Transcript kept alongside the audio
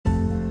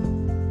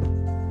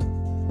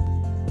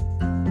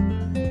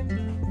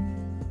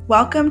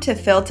Welcome to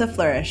Phil to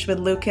Flourish with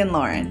Luke and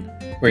Lauren,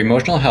 where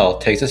emotional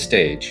health takes a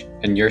stage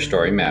and your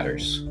story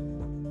matters.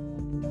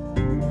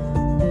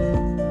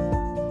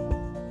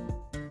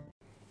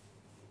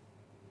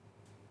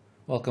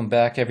 Welcome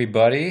back,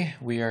 everybody.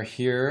 We are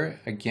here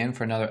again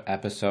for another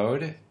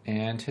episode,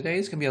 and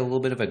today's going to be a little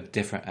bit of a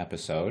different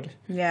episode.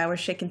 Yeah, we're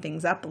shaking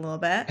things up a little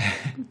bit.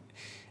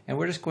 And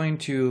we're just going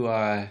to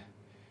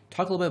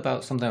talk a little bit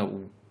about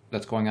something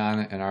that's going on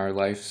in our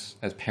lives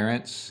as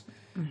parents,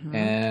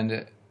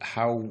 and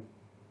how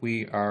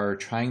we are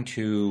trying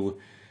to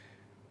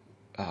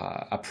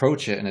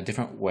approach it in a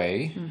different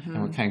way, and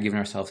we're kind of giving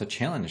ourselves a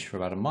challenge for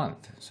about a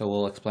month. So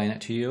we'll explain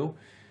it to you,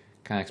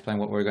 kind of explain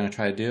what we're going to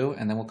try to do,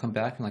 and then we'll come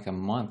back in like a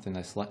month and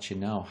just let you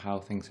know how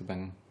things have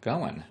been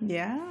going.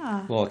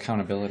 Yeah. A little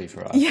accountability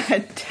for us. Yeah,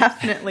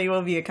 definitely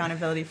will be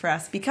accountability for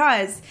us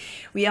because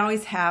we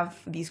always have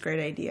these great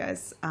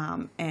ideas,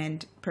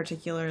 and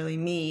particularly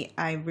me,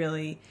 I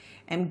really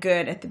am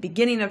good at the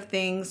beginning of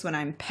things when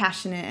I'm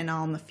passionate and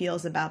all in the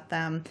feels about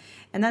them,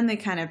 and then they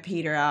kind of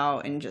peter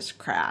out and just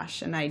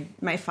crash, and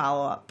my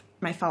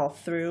follow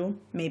through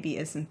maybe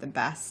isn't the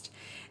best.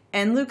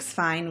 And Luke's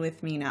fine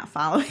with me not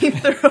following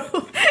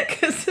through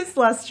because it's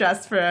less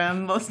stress for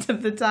him most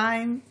of the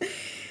time.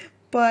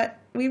 But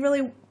we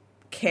really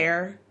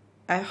care.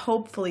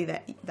 Hopefully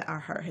that our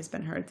heart has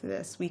been heard through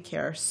this. We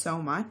care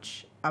so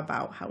much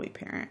about how we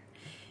parent.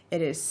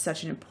 It is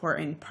such an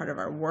important part of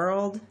our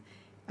world.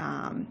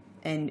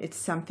 And it's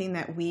something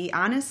that we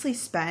honestly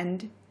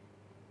spend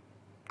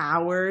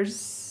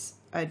hours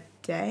a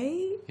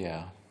day.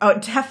 Yeah. Oh,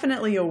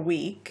 definitely a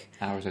week.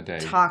 Hours a day.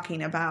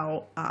 Talking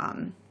about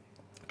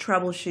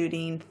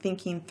troubleshooting,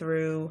 thinking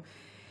through.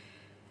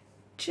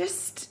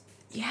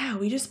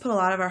 We just put a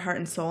lot of our heart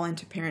and soul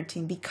into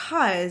parenting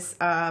because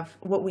of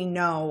what we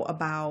know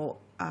about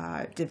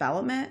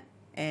development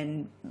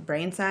and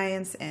brain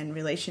science and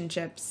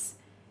relationships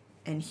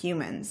and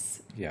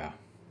humans. Yeah.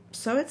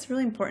 So it's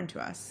really important to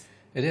us.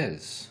 It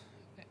is.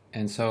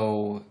 And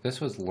so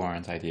this was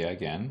Lauren's idea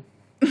again.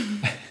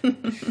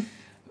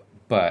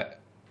 But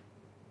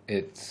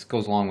it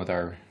goes along with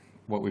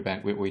what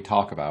we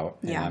talk about.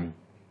 Yeah. And I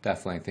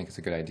definitely think it's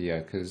a good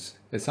idea because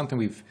it's something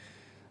we've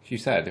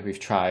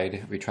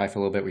tried for a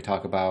little bit, we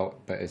talk about,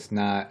 but it's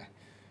not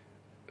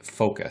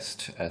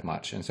focused as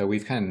much. And so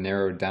we've kind of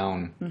narrowed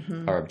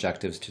down our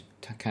objectives to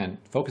kind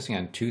of focusing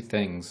on two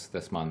things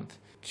this month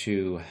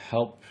to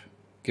help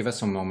give us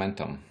some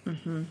momentum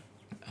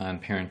on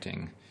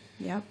parenting.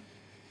 Yep.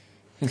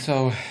 And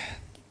so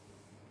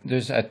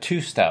there's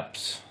two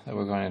steps that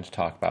we're going to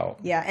talk about.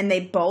 Yeah, and they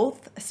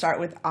both start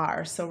with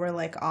R, so we're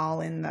like all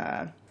in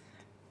the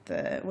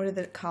what are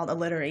they called,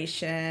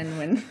 alliteration,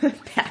 when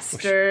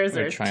pastors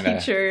we're or trying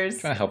teachers.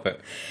 Trying to help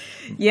it.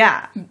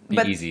 Yeah, be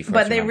easy for us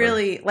but to they remember.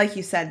 really, like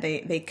you said,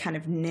 they kind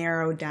of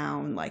narrow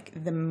down like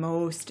the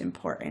most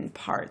important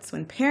parts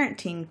when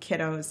parenting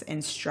kiddos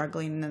and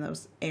struggling in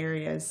those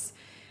areas,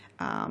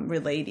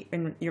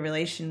 in your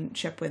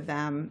relationship with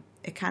them.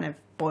 It kind of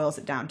boils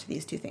it down to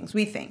these two things,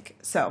 we think.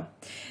 So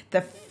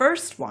the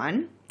first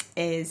one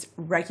is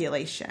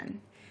regulation.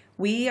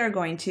 We are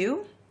going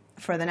to,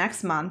 for the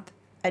next month,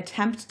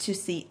 attempt to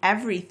see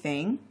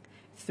everything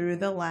through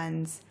the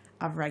lens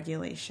of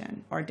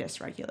regulation or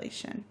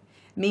dysregulation.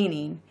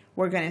 Meaning,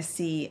 we're going to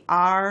see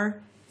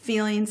our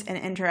feelings and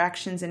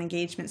interactions and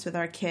engagements with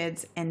our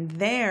kids and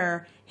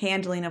their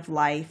handling of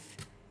life,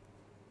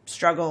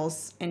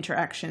 struggles,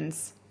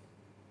 interactions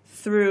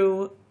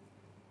through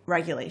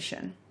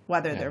regulation,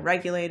 whether they're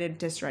regulated,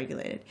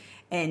 dysregulated.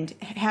 And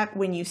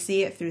when you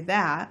see it through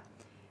that,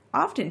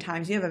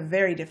 oftentimes you have a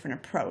very different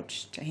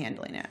approach to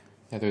handling it.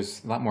 Yeah,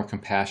 there's a lot more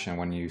compassion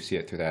when you see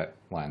it through that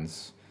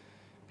lens,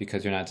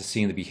 because you're not just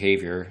seeing the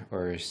behavior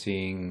or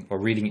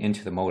reading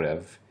into the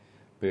motive,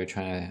 but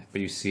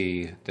you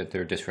see that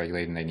they're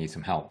dysregulated and they need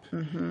some help.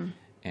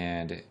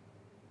 And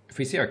if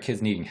we see our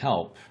kids needing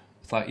help,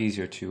 it's a lot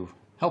easier to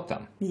help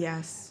them.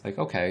 Yes. Like,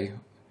 okay,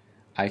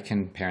 I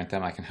can parent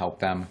them, I can help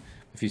them.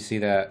 If you see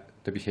that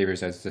the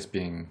behaviors as just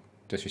being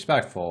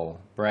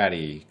disrespectful,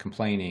 bratty,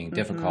 complaining,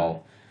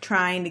 difficult,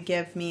 Trying to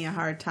give me a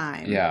hard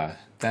time. yeah,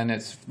 then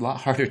it's a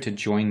lot harder to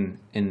join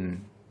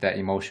in that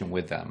emotion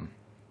with them.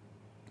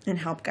 And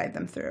help guide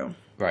them through.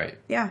 Right.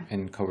 Yeah.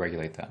 And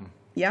co-regulate them.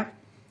 Yep.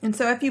 And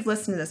so if you've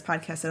listened to this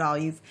podcast at all,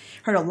 you've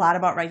heard a lot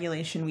about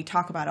regulation. We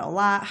talk about it a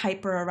lot,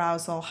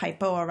 hyperarousal,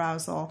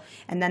 hypoarousal,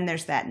 and then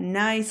there's that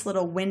nice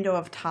little window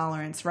of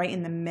tolerance right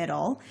in the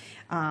middle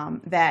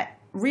that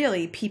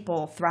really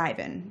people thrive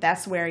in.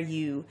 That's where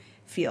you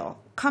feel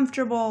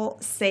comfortable,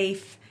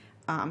 safe,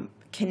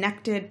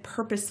 connected,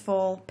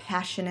 purposeful,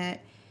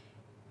 passionate.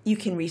 You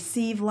can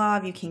receive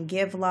love, you can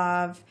give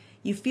love.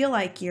 You feel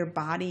like your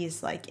body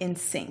is like in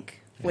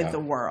sync with the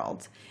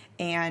world.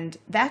 And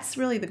that's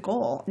really the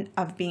goal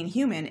of being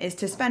human, is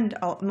to spend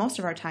most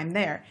of our time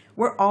there.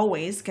 We're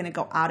always going to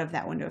go out of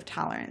that window of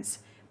tolerance.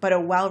 But a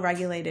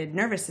well-regulated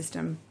nervous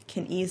system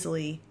can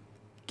easily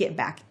get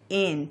back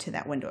into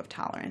that window of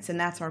tolerance. And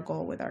that's our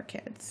goal with our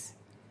kids.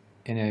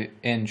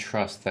 And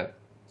trust that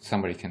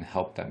somebody can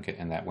help them get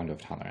in that window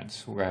of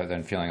tolerance rather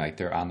than feeling like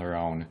they're on their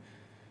own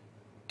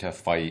to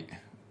fight,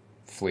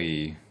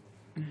 flee,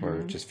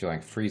 or just feel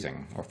like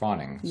freezing or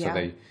fawning. Yeah.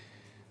 So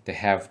they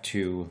have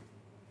to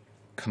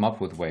come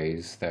up with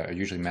ways that are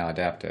usually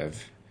maladaptive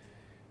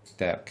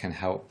that can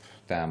help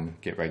them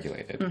get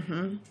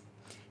regulated.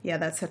 Yeah,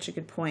 that's such a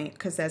good point,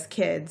 because as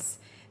kids,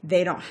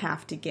 they don't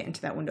have to get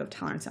into that window of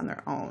tolerance on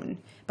their own.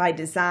 By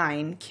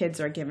design, kids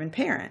are given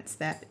parents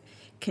that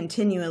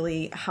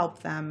continually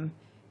help them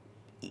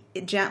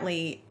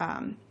gently,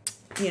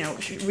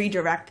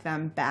 redirect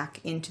them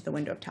back into the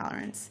window of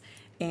tolerance.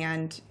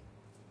 And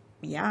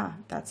yeah,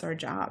 that's our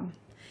job.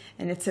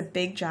 And it's a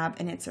big job,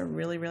 and it's a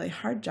really, really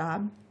hard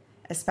job,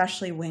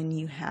 especially when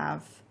you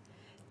have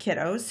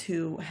kiddos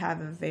who have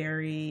a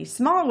very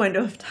small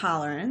window of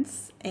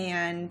tolerance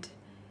and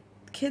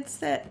kids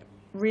that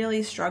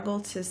really struggle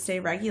to stay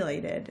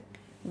regulated.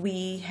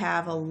 We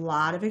have a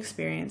lot of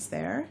experience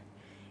there,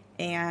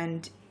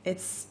 and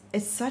it's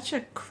such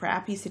a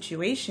crappy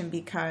situation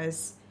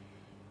because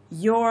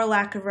your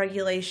lack of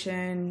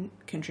regulation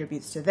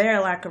contributes to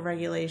their lack of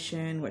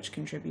regulation, which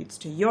contributes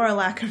to your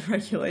lack of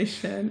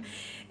regulation.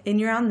 And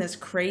you're on this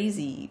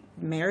crazy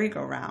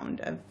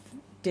merry-go-round of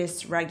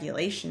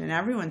dysregulation, and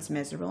everyone's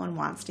miserable and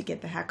wants to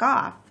get the heck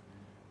off.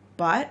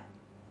 But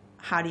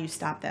how do you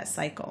stop that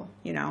cycle,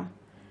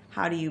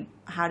 How do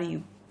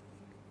you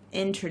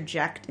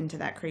interject into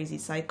that crazy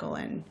cycle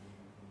and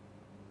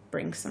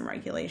bring some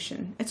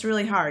regulation? It's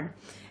really hard.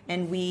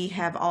 And we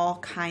have all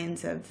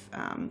kinds of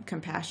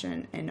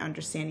compassion and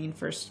understanding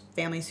for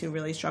families who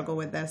really struggle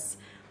with this,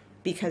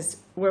 because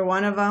we're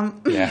one of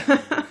them.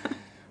 Yeah,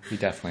 we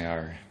definitely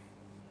are.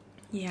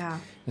 Yeah.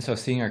 And so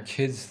seeing our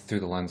kids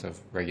through the lens of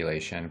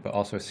regulation, but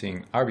also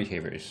seeing our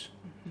behaviors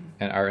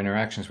and our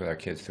interactions with our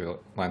kids through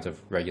the lens of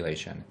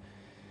regulation.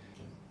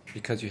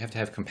 Because you have to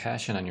have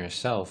compassion on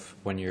yourself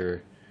when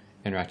you're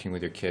interacting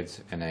with your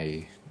kids in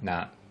a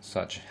not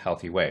such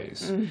healthy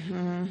ways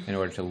in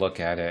order to look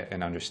at it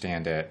and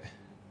understand it.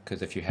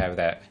 Because if you have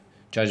that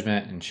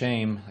judgment and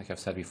shame, like I've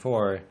said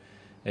before,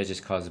 it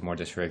just causes more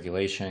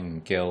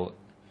dysregulation, guilt,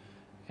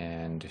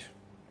 and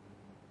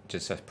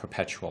just a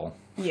perpetual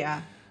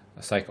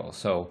cycle.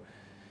 So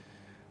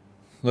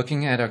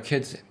looking at our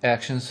kids'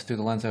 actions through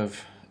the lens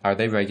of, are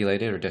they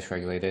regulated or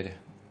dysregulated,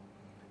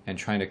 and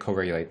trying to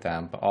co-regulate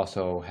them, but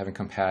also having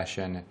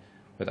compassion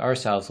with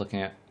ourselves,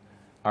 looking at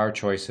our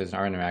choices and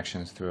our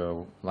interactions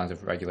through a lens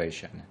of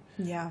regulation.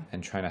 Yeah.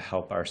 And trying to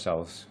help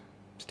ourselves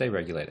stay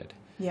regulated.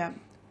 Yeah.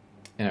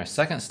 And our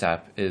second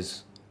step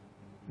is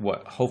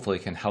what hopefully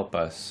can help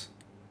us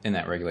in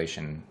that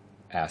regulation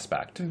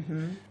aspect.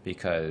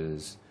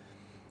 Because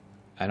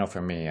I know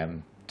for me,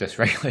 I'm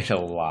dysregulated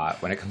a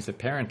lot when it comes to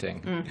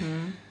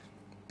parenting.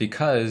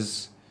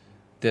 Because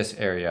this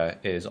area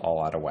is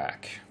all out of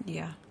whack.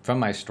 Yeah. From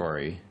my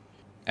story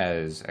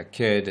as a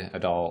kid,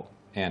 adult,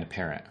 and a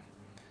parent.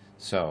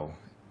 So,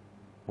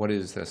 what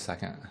is the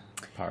second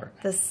part?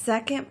 The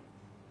second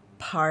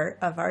part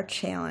of our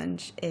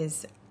challenge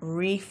is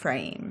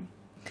reframe,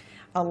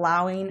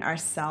 allowing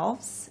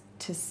ourselves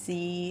to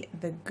see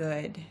the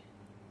good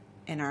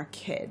in our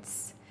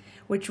kids,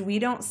 which we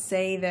don't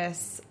say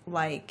this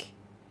like,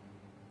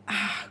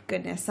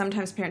 goodness,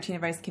 sometimes parenting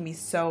advice can be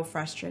so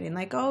frustrating.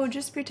 Like, oh,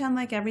 just pretend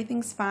like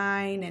everything's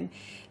fine and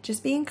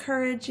just be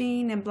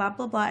encouraging and blah,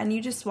 blah, blah. And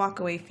you just walk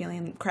away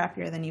feeling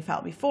crappier than you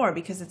felt before,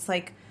 because it's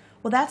like,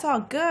 well, that's all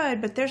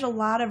good, but there's a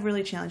lot of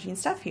really challenging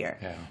stuff here.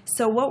 Yeah.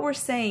 So what we're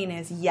saying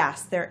is,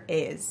 yes, there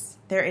is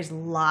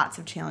lots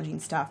of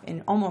challenging stuff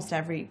in almost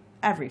every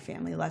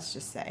family, let's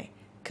just say,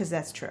 because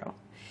that's true.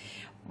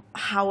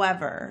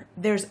 However,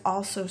 there's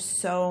also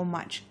so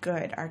much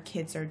good our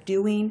kids are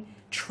doing,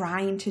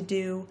 trying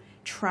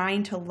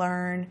to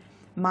learn,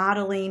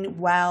 modeling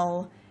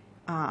well.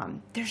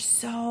 There's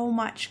so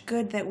much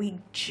good that we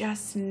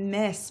just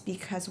miss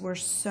because we're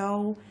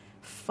so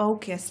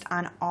focused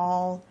on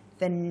all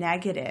the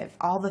negative,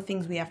 all the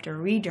things we have to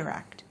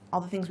redirect,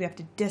 all the things we have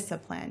to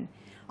discipline,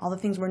 all the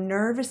things we're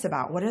nervous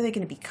about. What are they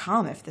going to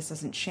become if this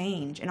doesn't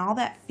change? And all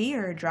that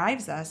fear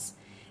drives us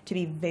to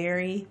be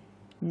very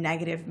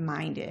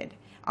negative-minded.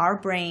 Our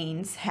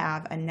brains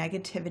have a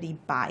negativity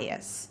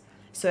bias.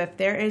 So if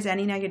there is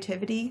any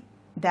negativity,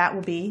 that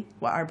will be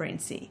what our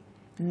brains see,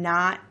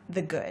 not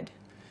the good.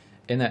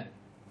 And that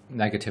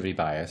negativity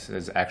bias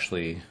is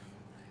actually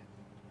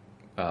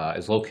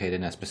is located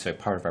in a specific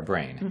part of our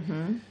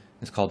brain.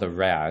 It's called the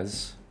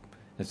RAS.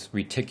 It's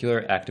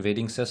Reticular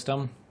Activating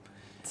System.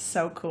 It's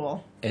so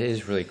cool. It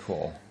is really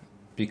cool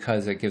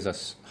because it gives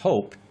us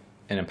hope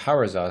and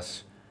empowers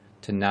us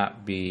to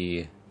not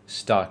be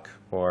stuck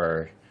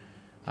or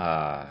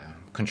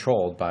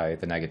controlled by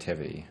the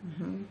negativity.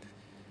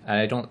 And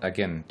I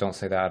don't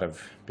say that out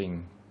of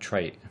being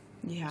trite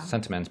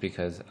sentiments,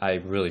 because I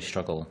really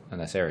struggle in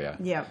this area.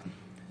 Yep.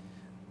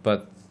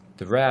 But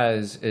the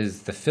RAS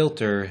is the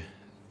filter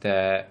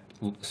that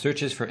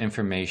searches for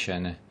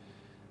information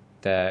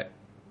that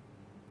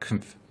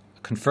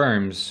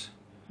confirms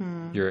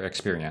your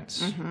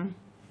experience.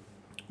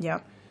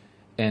 Yep.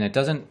 And it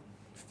doesn't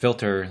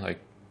filter like,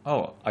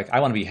 oh, like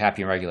I want to be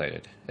happy and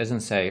regulated. It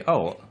doesn't say,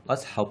 oh,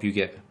 let's help you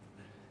get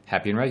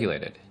happy and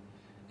regulated.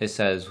 it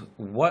says,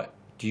 what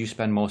do you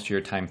spend most of your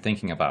time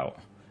thinking about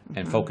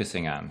and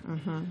focusing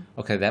on?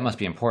 Okay, that must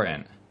be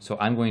important. So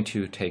I'm going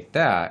to take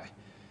that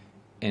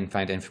and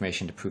find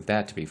information to prove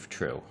that to be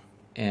true.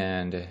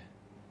 And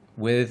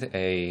with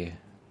a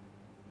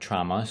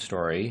trauma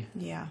story,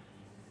 Yeah.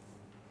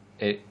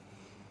 it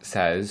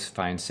says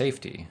find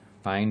safety.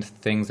 Find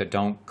things that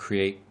don't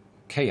create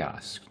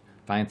chaos.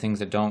 Find things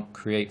that don't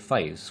create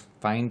fights.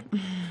 Find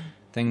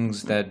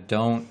things that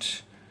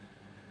don't,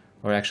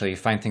 or actually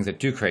find things that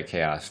do create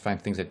chaos.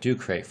 Find things that do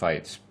create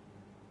fights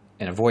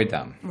and avoid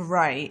them.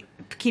 Right.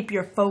 Keep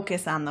your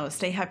focus on those.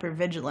 Stay hyper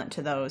vigilant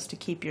to those to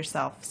keep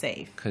yourself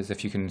safe. Because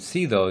if you can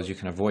see those, you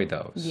can avoid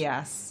those.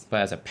 Yes.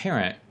 But as a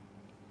parent,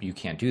 you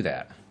can't do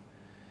that.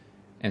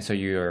 And so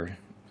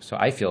so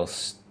I feel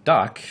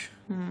stuck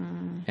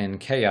in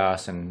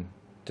chaos and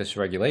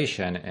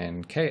dysregulation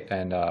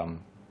and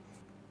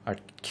our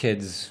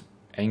kids'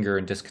 anger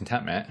and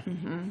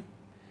discontentment.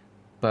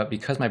 But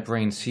because my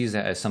brain sees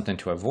that as something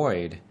to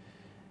avoid,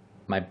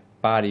 my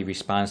body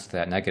responds to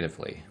that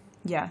negatively.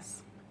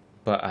 Yes.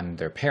 But I'm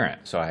their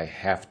parent, so I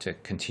have to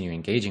continue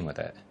engaging with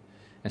it.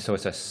 And so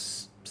it's a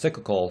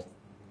cyclical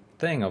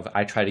thing of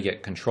I try to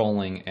get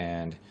controlling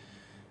and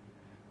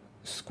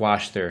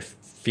squash their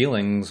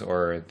feelings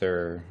or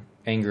their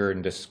anger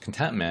and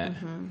discontentment,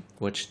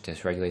 which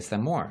dysregulates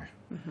them more,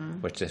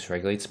 which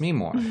dysregulates me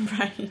more.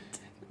 Right.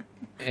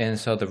 And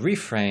so the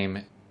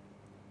reframe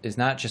is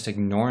not just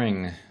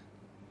ignoring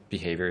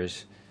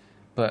behaviors,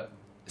 but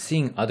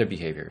seeing other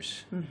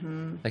behaviors.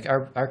 Like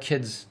our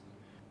kids,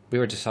 we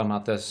were just talking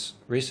about this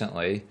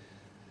recently,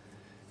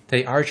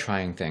 they are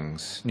trying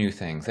new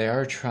things. They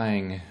are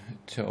trying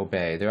to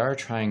obey. They are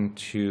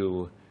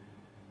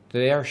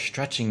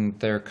stretching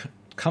their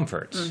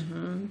comforts.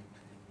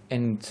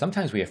 And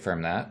sometimes we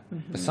affirm that,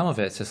 but some of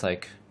it's just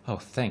like, oh,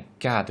 thank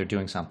God they're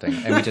doing something.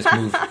 And we just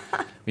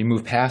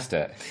move past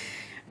it.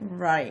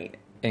 Right.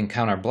 And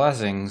count our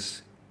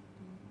blessings,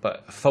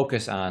 but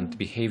focus on the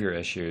behavior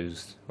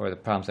issues or the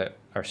problems that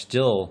are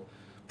still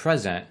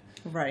present.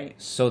 Right.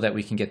 So that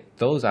we can get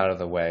those out of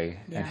the way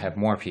Yeah. and have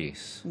more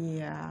peace.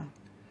 Yeah.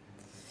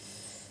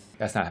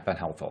 That's not been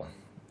helpful.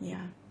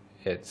 Yeah.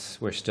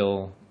 We're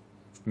still,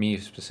 me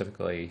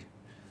specifically,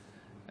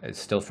 is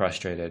still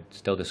frustrated,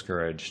 still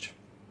discouraged,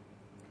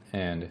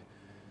 and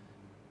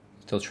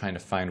still trying to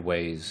find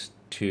ways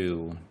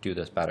to do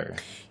this better.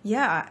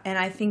 Yeah, and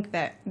I think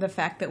that the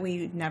fact that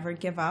we never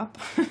give up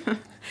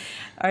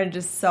are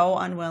just so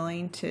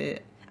unwilling to.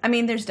 I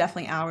mean, there's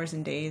definitely hours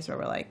and days where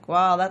we're like,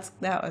 well,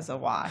 that was a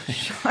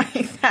wash.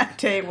 Like, that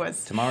day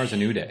was Tomorrow's a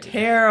new day.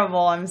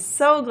 terrible. I'm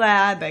so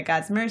glad that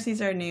God's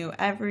mercies are new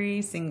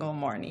every single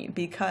morning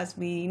because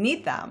we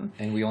need them.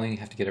 And we only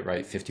have to get it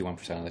right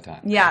 51% of the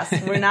time. Yes,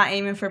 we're not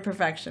aiming for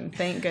perfection,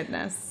 thank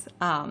goodness.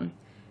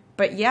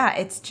 But yeah,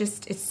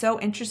 it's so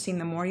interesting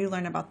the more you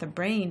learn about the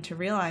brain to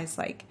realize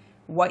like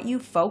what you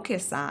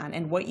focus on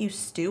and what you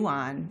stew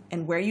on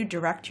and where you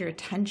direct your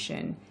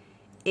attention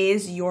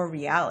is your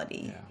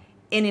reality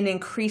in an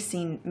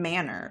increasing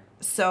manner.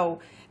 So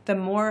the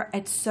more,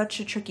 it's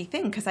such a tricky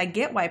thing because I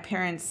get why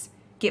parents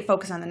get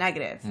focused on the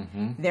negative.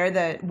 They're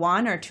the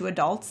one or two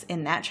adults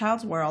in that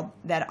child's world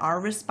that are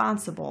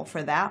responsible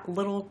for that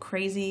little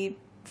crazy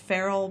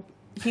feral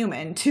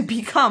human to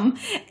become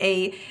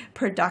a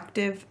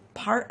productive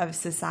part of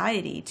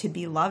society, to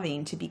be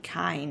loving, to be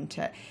kind,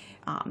 to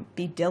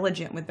be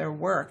diligent with their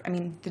work. I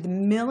mean, the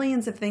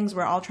millions of things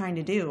we're all trying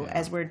to do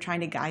as we're trying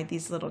to guide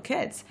these little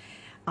kids.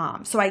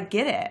 So I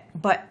get it.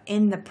 But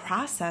in the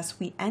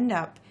process, we end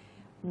up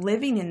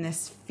living in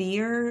this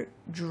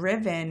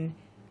fear-driven,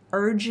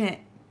 urgent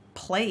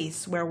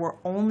place where we're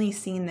only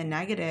seeing the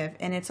negative.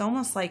 And it's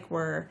almost like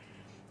we're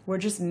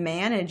just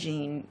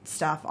managing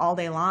stuff all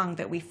day long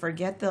that we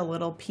forget the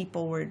little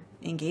people we're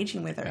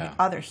engaging with are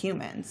other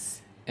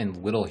humans.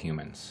 And little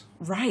humans.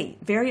 Right.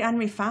 Very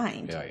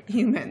unrefined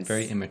humans.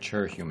 Very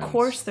immature humans. Of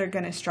course they're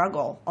going to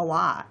struggle a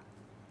lot.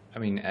 I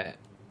mean,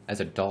 as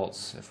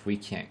adults, if we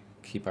can't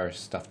keep our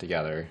stuff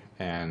together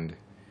and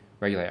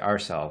regulate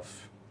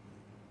ourselves,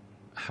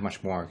 how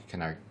much more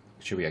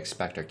should we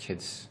expect our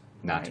kids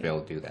not to be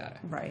able to do that?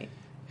 Right.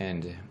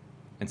 And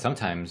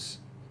sometimes,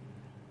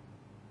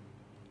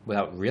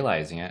 without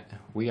realizing it,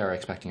 we are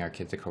expecting our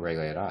kids to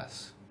co-regulate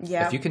us.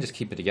 Yeah. If you can just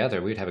keep it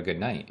together, we'd have a good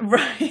night.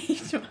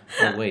 Right.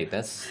 Oh, wait,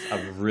 that's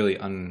a really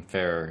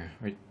unfair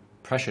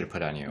pressure to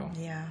put on you.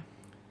 Yeah.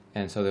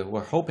 And so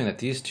we're hoping that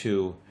these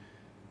two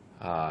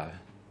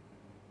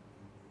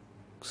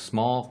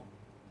small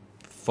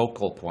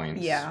focal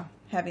points. Yeah.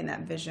 Having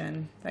that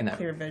vision, that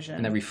clear vision.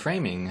 And that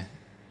reframing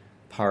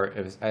part,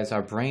 as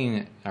our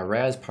brain, our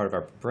RAS part of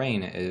our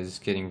brain is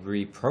getting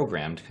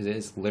reprogrammed, because it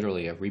is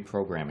literally a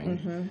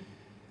reprogramming,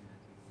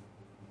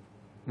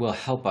 will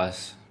help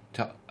us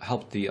to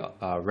help the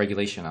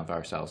regulation of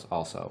ourselves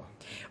also.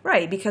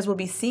 Right, because we'll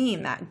be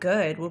seeing that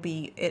good.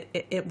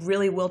 It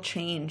really will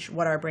change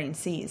what our brain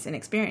sees and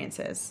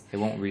experiences. It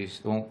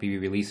won't be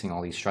releasing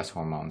all these stress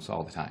hormones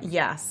all the time.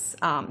 Yes.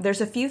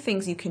 There's a few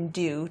things you can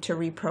do to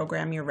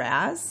reprogram your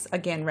RAS.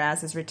 Again,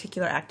 RAS is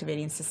reticular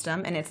activating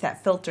system, and it's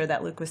that filter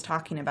that Luke was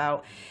talking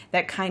about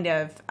that kind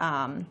of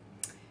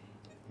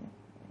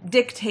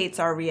dictates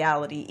our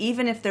reality.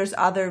 Even if there's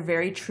other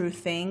very true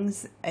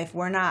things, if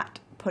we're not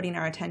putting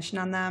our attention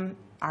on them,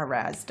 our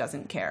RAS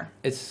doesn't care.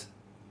 It's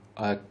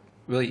a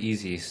really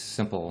easy,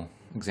 simple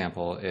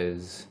example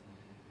is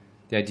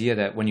the idea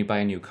that when you buy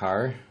a new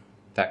car,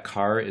 that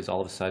car is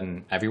all of a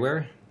sudden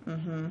everywhere.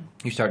 Mm-hmm.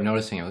 You start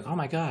noticing it, like, oh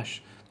my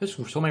gosh, there's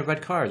so many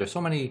red cars, there's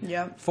so many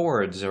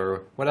Fords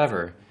or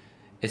whatever.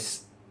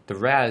 It's the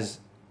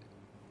RAS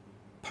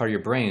part of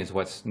your brain is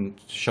what's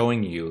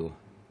showing you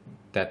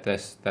that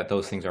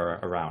those things are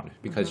around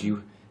because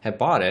you have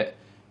bought it,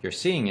 you're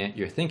seeing it,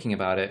 you're thinking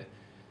about it.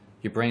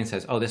 Your brain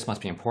says, oh, this must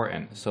be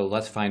important. So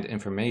let's find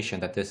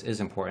information that this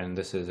is important and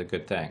this is a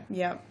good thing.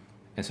 Yep.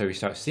 And so we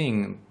start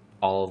seeing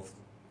all of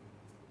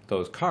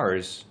those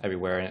cars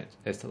everywhere, and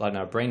it's letting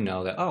our brain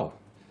know that, oh,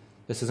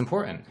 this is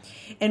important.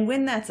 And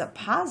when that's a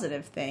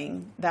positive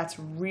thing, that's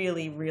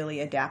really, really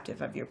adaptive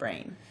of your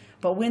brain.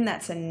 But when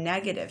that's a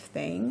negative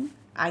thing,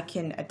 I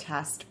can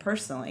attest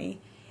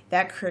personally,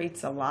 that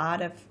creates a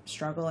lot of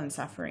struggle and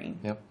suffering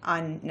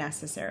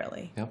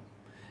unnecessarily. Yep.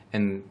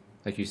 And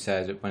like you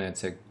said, when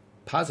it's a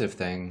positive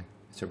thing,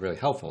 it's really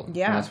helpful.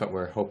 Yeah. And that's what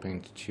we're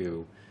hoping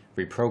to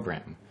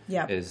reprogram.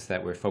 Yeah. Is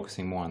that we're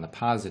focusing more on the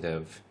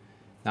positive,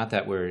 not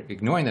that we're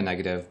ignoring the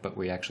negative, but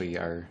we actually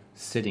are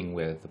sitting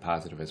with the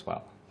positive as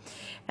well.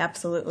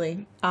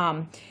 Absolutely.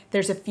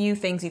 There's a few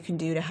things you can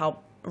do to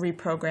help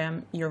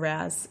reprogram your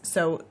RAS.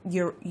 So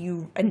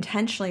you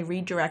intentionally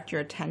redirect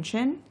your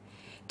attention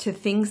to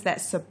things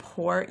that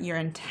support your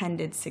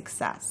intended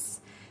success.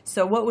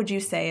 So what would you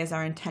say is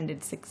our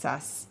intended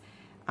success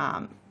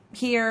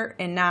here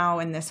and now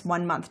in this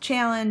 1 month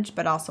challenge,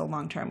 but also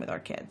long term with our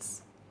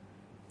kids?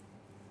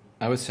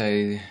 I would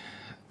say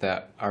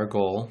that our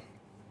goal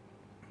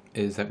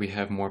is that we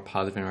have more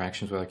positive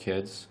interactions with our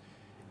kids,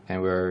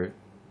 and we're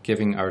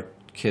giving our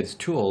kids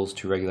tools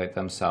to regulate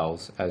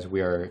themselves as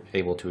we are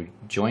able to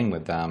join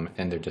with them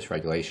in their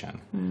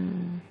dysregulation.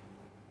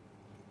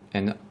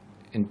 And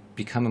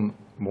become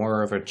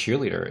more of a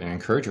cheerleader and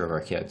encourager of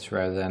our kids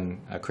rather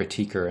than a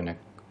critiquer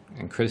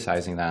and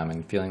criticizing them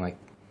and feeling like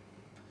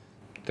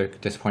they're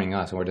disappointing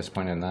us and we're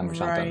disappointed in them or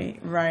something.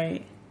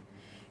 Right.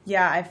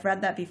 Yeah, I've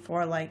read that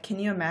before. Like, can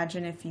you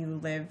imagine if you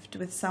lived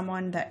with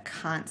someone that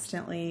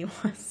constantly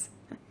was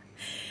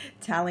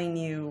telling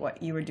you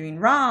what you were doing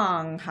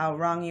wrong, how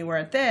wrong you were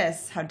at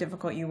this, how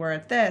difficult you were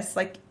at this?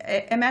 Like,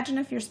 imagine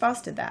if your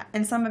spouse did that.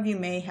 And some of you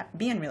may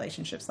be in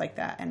relationships like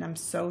that, and I'm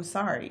so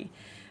sorry.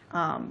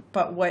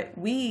 But what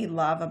we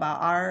love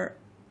about our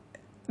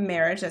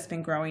marriage that's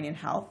been growing in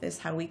health is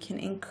how we can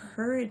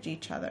encourage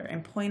each other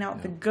and point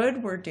out the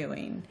good we're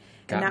doing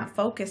and not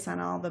focus on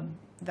all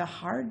the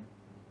hard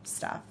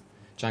stuff.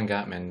 John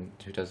Gottman,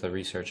 who does the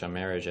research on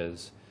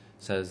marriages,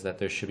 says that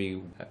there should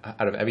be,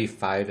 out of every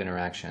 5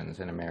 interactions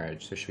in a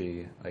marriage, there should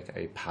be like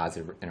a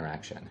positive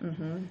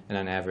interaction. And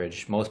on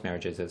average, most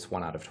marriages, it's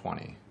 1 out of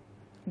 20.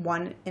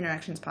 1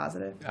 interaction's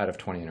positive? Out of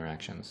 20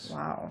 interactions.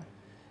 Wow.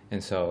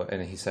 And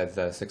he said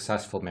the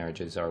successful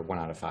marriages are 1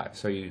 out of 5.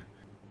 So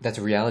that's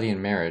a reality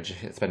in marriage.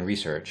 It's been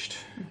researched.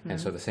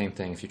 And so the same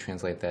thing, if you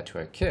translate that to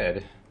a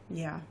kid,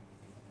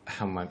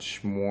 how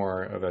much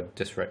more of a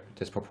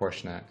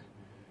disproportionate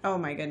oh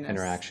my goodness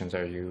interactions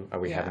are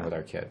we having with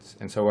our kids?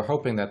 And so we're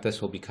hoping that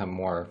this will become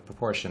more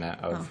proportionate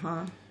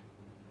of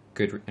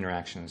good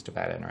interactions to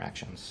bad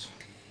interactions.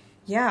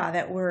 Yeah,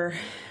 that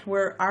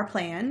our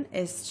plan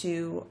is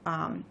to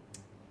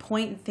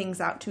point things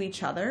out to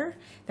each other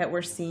that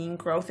we're seeing,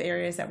 growth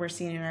areas that we're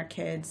seeing in our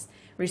kids,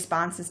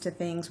 responses to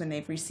things when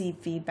they've received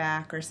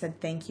feedback or said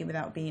thank you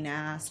without being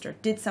asked or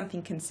did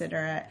something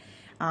considerate.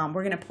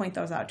 We're going to point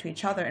those out to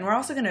each other. And we're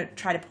also going to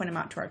try to point them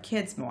out to our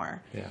kids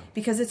more. Yeah.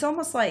 Because it's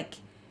almost like,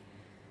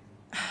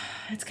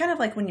 it's kind of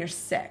like when you're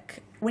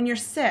sick. When you're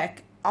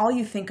sick, all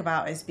you think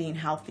about is being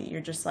healthy. You're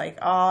just like,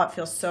 oh, it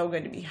feels so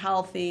good to be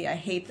healthy. I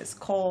hate this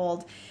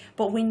cold.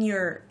 But when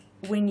you're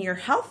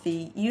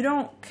healthy, you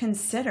don't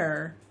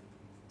consider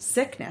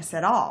sickness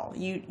at all.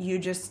 You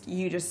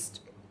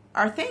just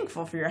are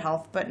thankful for your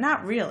health, but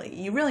not really.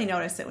 You really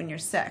notice it when you're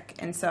sick.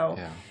 And so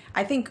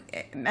I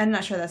think, I'm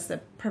not sure that's the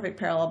perfect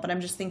parallel, but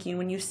I'm just thinking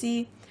when you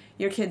see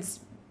your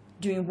kids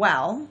doing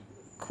well,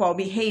 quote,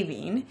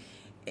 behaving,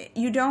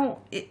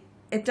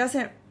 it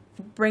doesn't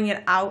bring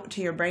it out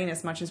to your brain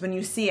as much as when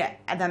you see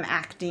them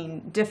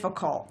acting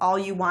difficult. All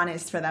you want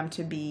is for them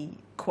to be,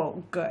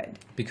 quote, good.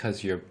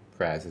 Because your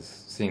RAS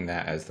is seeing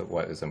that as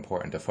what is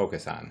important to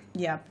focus on.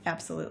 Yeah,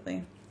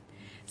 absolutely.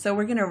 So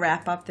we're going to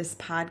wrap up this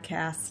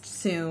podcast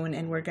soon,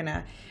 and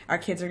our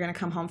kids are going to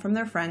come home from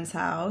their friend's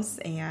house,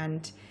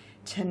 and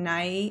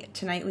tonight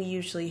we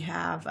usually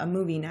have a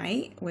movie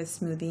night with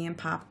smoothie and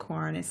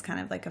popcorn. It's kind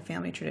of like a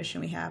family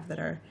tradition we have that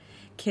our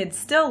kids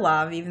still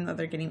love, even though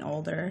they're getting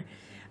older.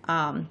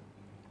 But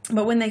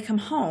when they come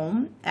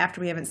home, after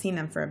we haven't seen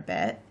them for a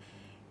bit,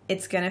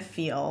 it's going to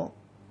feel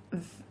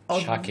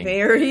shocking,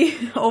 very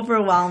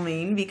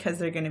overwhelming, because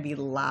they're going to be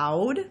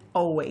loud,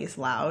 always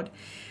loud,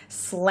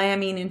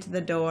 slamming into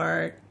the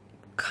door,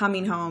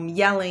 coming home,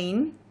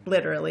 yelling,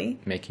 literally.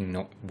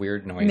 Making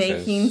weird noises.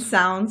 Making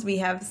sounds. We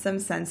have some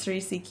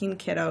sensory-seeking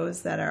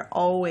kiddos that are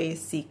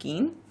always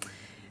seeking,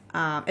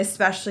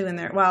 especially when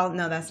they're, well,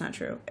 no, that's not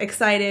true.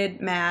 Excited,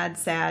 mad,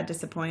 sad,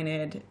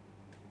 disappointed,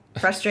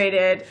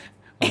 frustrated,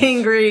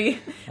 angry,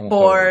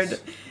 bored.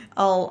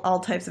 All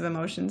types of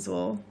emotions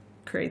will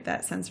create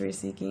that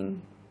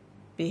sensory-seeking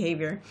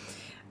behavior.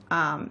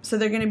 So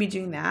they're going to be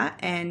doing that.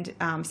 And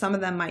some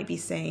of them might be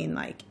saying,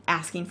 like,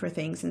 asking for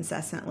things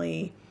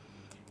incessantly,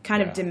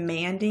 kind of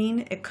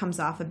demanding. It comes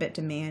off a bit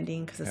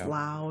demanding because it's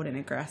loud and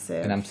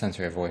aggressive. And I'm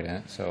sensory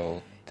avoidant,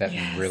 so that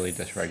really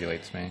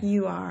dysregulates me.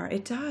 You are.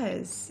 It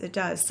does. It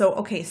does. So,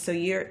 okay, so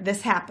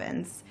this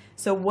happens.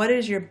 So what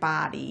is your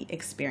body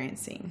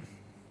experiencing?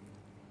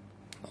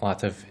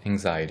 Lots of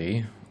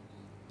anxiety,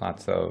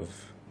 lots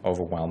of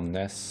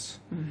overwhelmedness.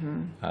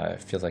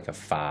 It feels like a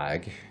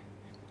fog.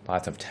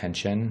 Lots of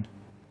tension,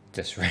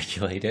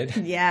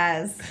 dysregulated.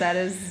 Yes, that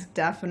is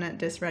definite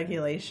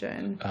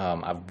dysregulation.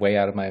 I'm way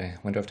out of my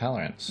window of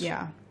tolerance.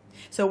 Yeah.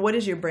 So what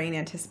is your brain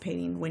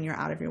anticipating when you're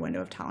out of your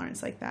window of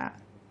tolerance like that?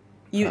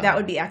 That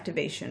would be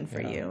activation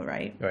for you,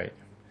 right? Right.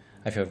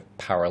 I feel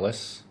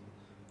powerless.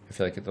 I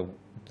feel like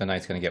the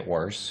night's going to get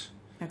worse.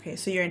 Okay,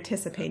 so you're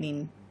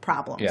anticipating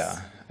problems.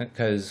 Yeah,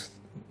 because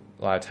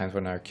a lot of times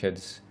when our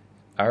kids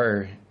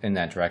are in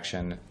that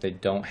direction, they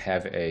don't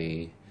have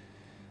a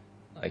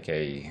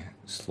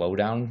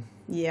slowdown.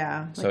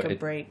 Yeah, like a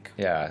break.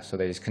 Yeah, so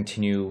they just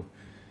continue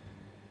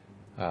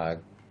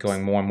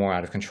going more and more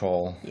out of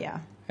control. Yeah.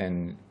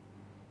 And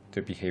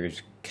their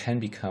behaviors can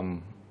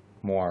become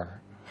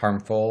more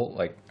harmful,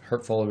 like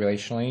hurtful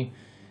relationally,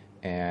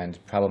 and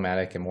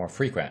problematic and more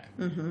frequent.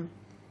 Mm-hmm.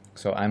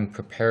 So I'm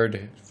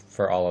prepared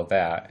for all of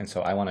that, and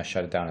so I want to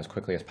shut it down as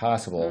quickly as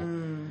possible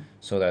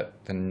so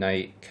that the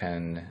night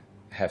can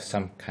have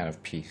some kind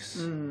of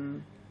peace.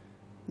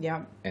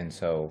 Yeah. And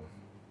so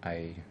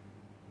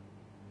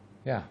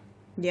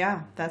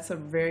Yeah, that's a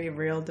very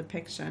real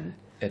depiction.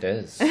 It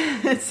is.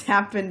 It's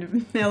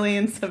happened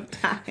millions of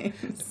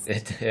times.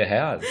 It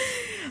has.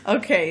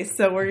 Okay,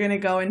 so we're going to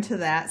go into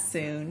that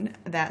soon,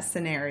 that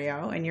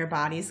scenario, and your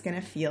body's going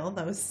to feel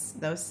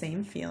those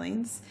same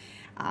feelings.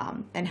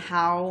 And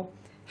how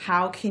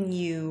can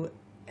you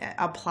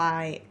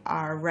apply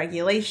our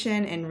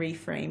regulation and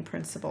reframe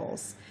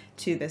principles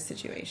to this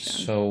situation?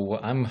 So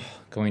what I'm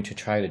going to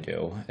try to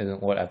do, and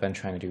what I've been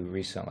trying to do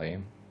recently,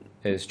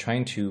 is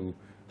trying to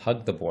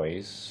hug the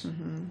boys,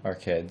 our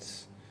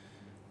kids,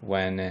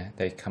 when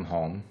they come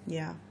home.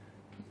 Yeah.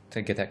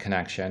 To get that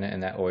connection,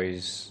 and that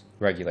always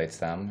regulates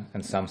them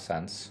in some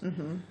sense.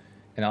 And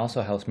it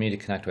also helps me to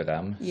connect with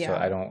them, so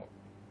I don't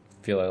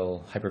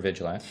feel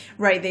hypervigilant.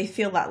 Right, they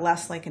feel that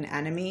less like an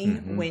enemy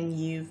when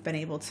you've been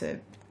able to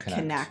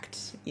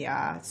connect.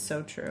 Yeah, it's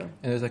so true.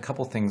 And there's a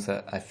couple things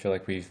that I feel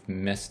like we've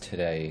missed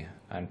today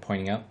on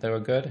pointing out that were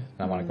good, and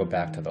I want to go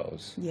back to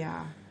those.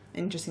 Yeah,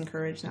 and just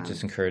encourage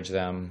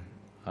them.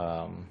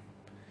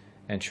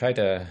 And try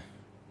to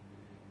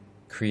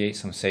create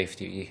some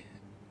safety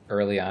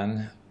early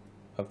on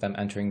of them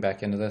entering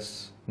back into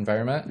this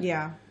environment.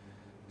 Yeah.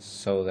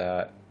 So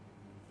that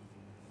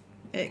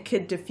it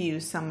could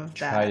diffuse some of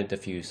that. Try to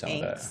diffuse some of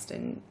that.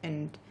 Angst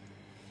and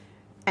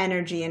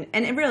energy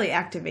and really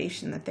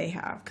activation that they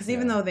have. Because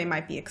even though they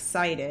might be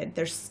excited,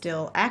 they're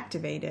still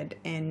activated,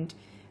 and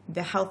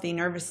the healthy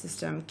nervous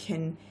system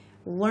can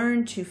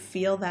learn to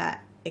feel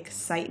that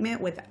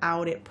excitement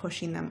without it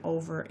pushing them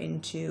over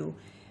into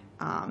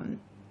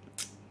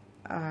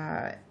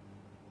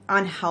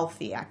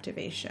unhealthy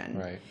activation.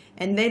 Right.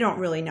 And they don't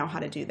really know how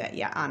to do that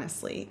yet,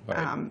 honestly.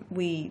 Right.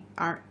 We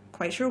aren't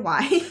quite sure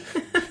why,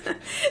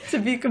 to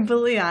be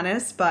completely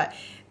honest, but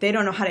they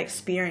don't know how to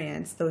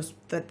experience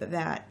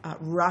that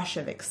rush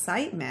of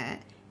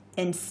excitement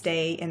and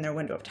stay in their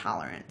window of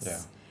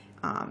tolerance.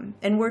 Yeah.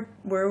 And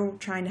we're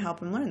trying to help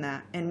them learn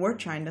that, and we're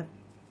trying to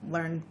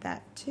learn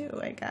that too,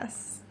 I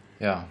guess.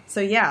 Yeah. So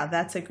yeah,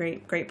 that's a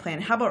great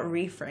plan. How about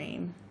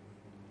reframe?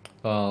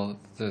 Well,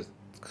 there's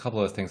a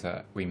couple of things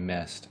that we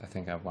missed. I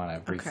think I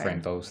want to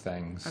reframe those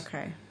things.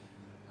 Okay.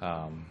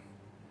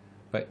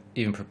 But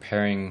even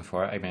preparing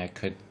for it, I mean, I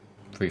could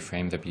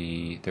reframe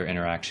their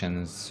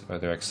interactions or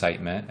their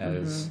excitement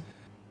as,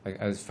 like,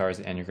 as far as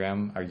the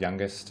Enneagram, our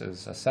youngest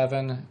is a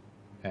 7,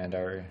 and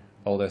our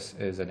oldest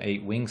is an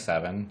 8 wing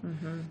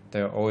 7.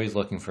 They're always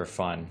looking for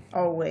fun.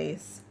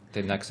 Always.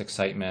 The next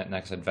excitement,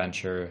 next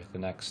adventure, the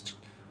next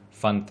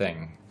fun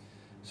thing.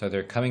 So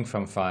they're coming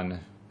from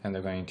fun, and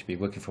they're going to be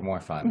looking for more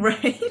fun.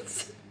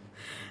 Right.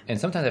 And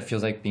sometimes it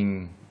feels like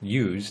being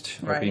used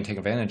or being taken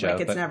advantage of.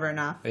 Like it's never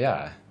enough.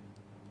 Yeah.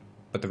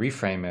 But the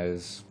reframe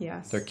is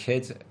they're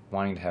kids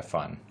wanting to have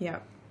fun.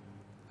 Yep.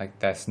 Like,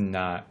 that's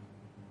not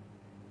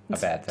a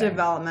bad thing.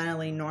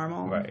 Developmentally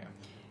normal. Right.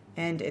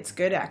 And it's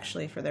good,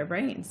 actually, for their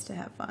brains to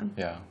have fun.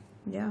 Yeah.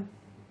 Yeah.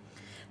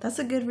 That's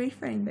a good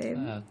reframe,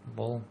 babe.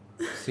 We'll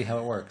see how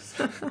it works.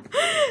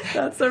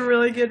 That's a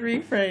really good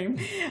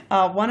reframe.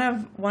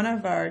 One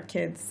of our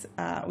kids,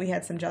 we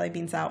had some jelly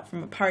beans out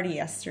from a party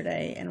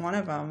yesterday, and one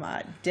of them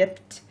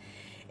dipped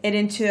it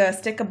into a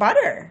stick of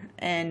butter,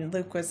 and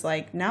Luke was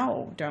like,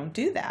 "No, don't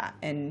do that."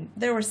 And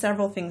there were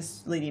several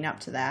things leading up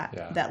to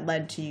that that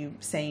led to you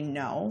saying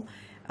no.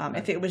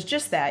 If it was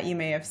just that, you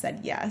may have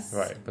said yes.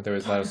 Right, but there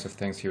was lots of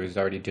things he was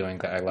already doing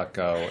that I let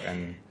go,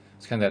 and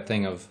it's kind of that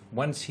thing of,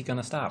 when's he going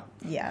to stop?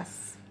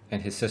 Yes.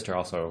 And his sister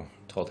also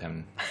told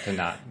him to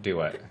not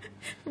do it.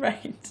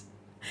 Right.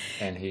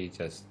 And he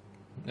just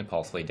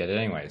impulsively did it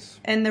anyways.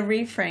 And the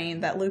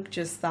reframe that Luke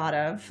just thought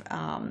of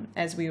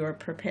as we were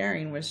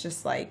preparing was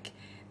just like,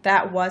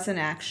 that wasn't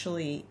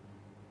actually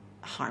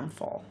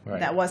harmful. Right.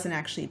 That wasn't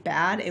actually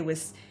bad. It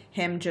was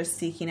him just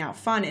seeking out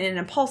fun in an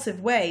impulsive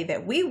way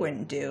that we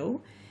wouldn't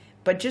do.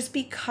 But just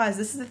because,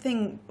 this is the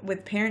thing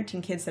with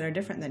parenting kids that are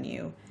different than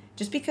you,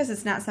 just because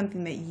it's not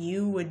something that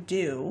you would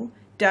do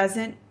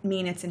doesn't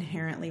mean it's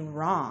inherently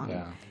wrong.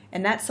 Yeah.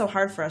 And that's so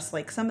hard for us.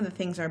 Like, some of the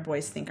things our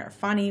boys think are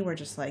funny, we're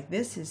just like,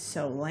 this is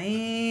so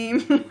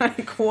lame.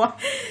 Like,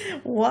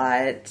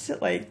 what?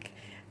 Like,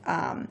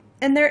 and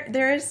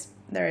there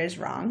is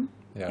wrong.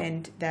 Yeah.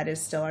 And that is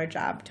still our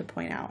job to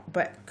point out.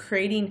 But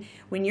creating,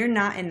 when you're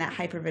not in that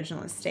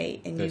hypervigilant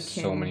state, and there's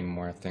so many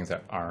more things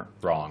that aren't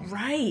wrong.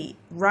 Right.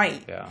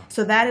 Yeah.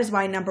 So that is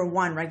why number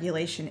one,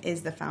 regulation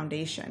is the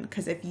foundation.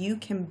 Because if you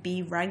can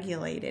be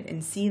regulated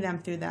and see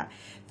them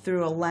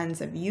through a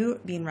lens of you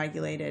being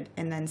regulated,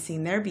 and then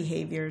seeing their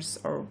behaviors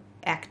or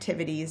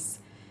activities,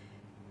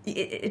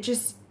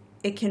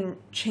 it can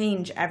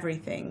change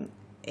everything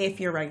if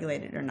you're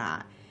regulated or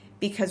not.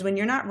 Because when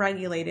you're not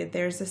regulated,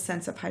 there's a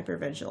sense of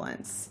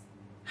hypervigilance.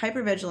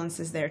 Hypervigilance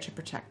is there to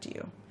protect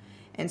you.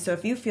 And so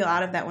if you feel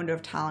out of that window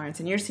of tolerance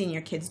and you're seeing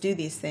your kids do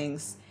these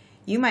things,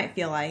 you might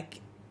feel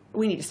like,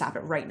 we need to stop it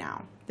right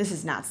now. This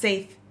is not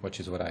safe. Which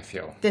is what I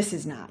feel. This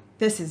is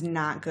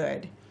not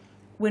good.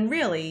 When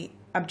really,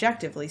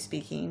 objectively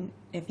speaking,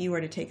 if you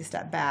were to take a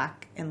step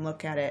back and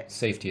look at it,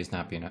 safety is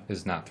not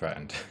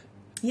threatened.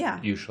 Yeah.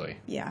 Usually.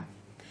 Yeah.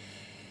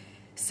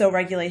 So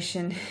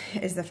regulation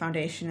is the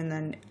foundation, and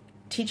then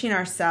teaching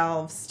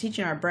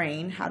our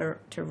brain how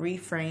to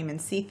reframe and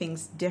see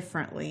things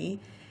differently,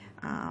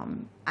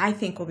 I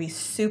think will be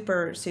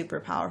super,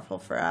 super powerful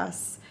for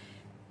us.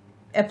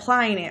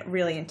 Applying it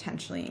really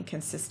intentionally and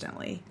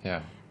consistently.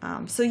 Yeah.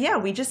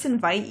 We just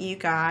invite you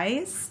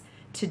guys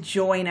to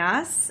join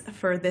us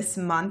for this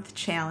month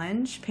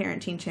challenge,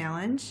 parenting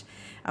challenge,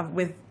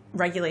 with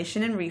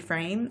regulation and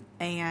reframe.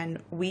 And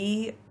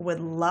we would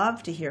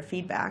love to hear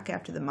feedback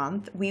after the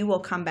month. We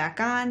will hop back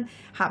on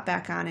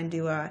and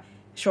do a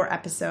short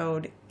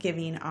episode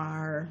giving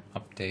our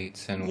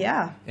updates and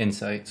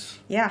insights.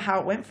 Yeah, how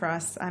it went for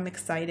us. I'm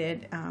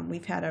excited.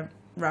 We've had a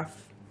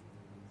rough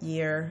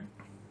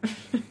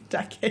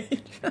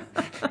decade.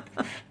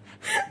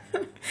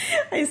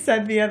 I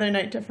said the other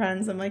night to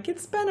friends, I'm like,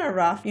 it's been a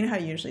rough, you know how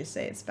you usually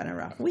say it's been a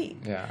rough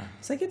week. Yeah.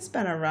 It's like, it's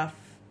been a rough,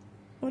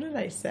 what did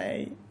I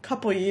say?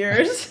 Couple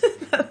years.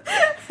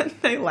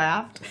 They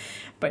laughed.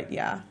 But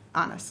yeah,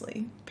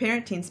 honestly,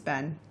 parenting's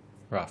been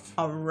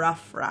a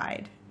rough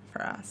ride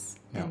for us.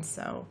 Yeah. And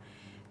so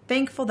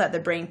thankful that the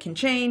brain can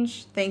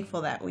change,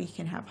 thankful that we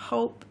can have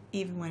hope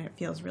even when it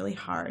feels really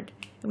hard.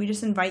 And we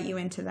just invite you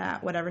into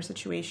that, whatever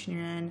situation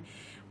you're in,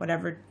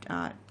 whatever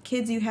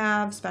kids you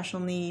have, special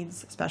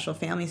needs, special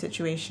family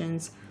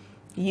situations,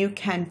 you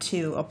can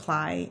too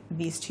apply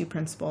these two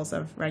principles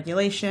of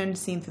regulation,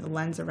 seen through the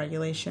lens of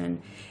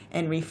regulation,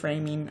 and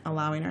reframing,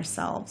 allowing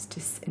ourselves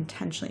to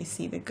intentionally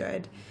see the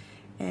good.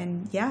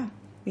 And yeah,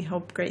 we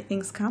hope great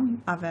things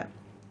come of it.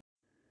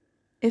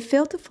 If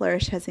Fail to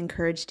Flourish has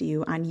encouraged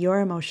you on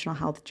your emotional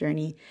health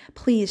journey,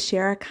 please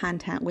share our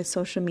content with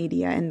social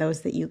media and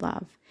those that you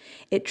love.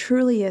 It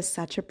truly is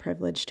such a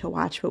privilege to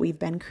watch what we've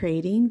been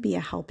creating be a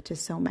help to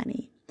so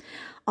many.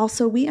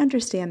 Also, we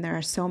understand there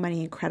are so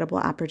many incredible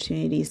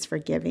opportunities for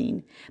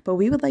giving, but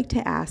we would like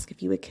to ask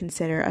if you would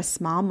consider a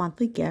small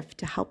monthly gift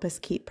to help us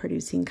keep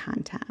producing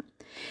content.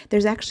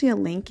 There's actually a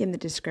link in the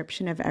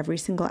description of every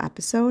single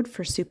episode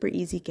for super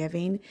easy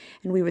giving,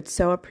 and we would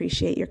so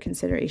appreciate your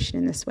consideration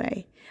in this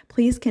way.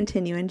 Please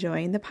continue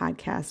enjoying the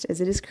podcast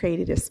as it is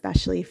created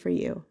especially for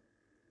you.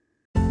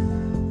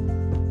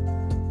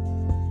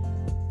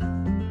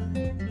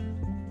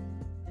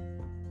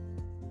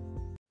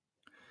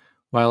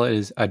 While it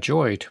is a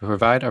joy to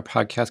provide our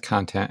podcast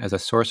content as a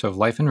source of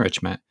life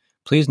enrichment,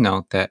 please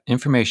note that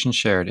information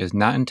shared is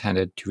not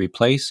intended to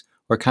replace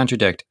or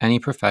contradict any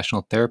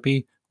professional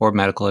therapy or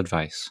medical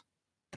advice.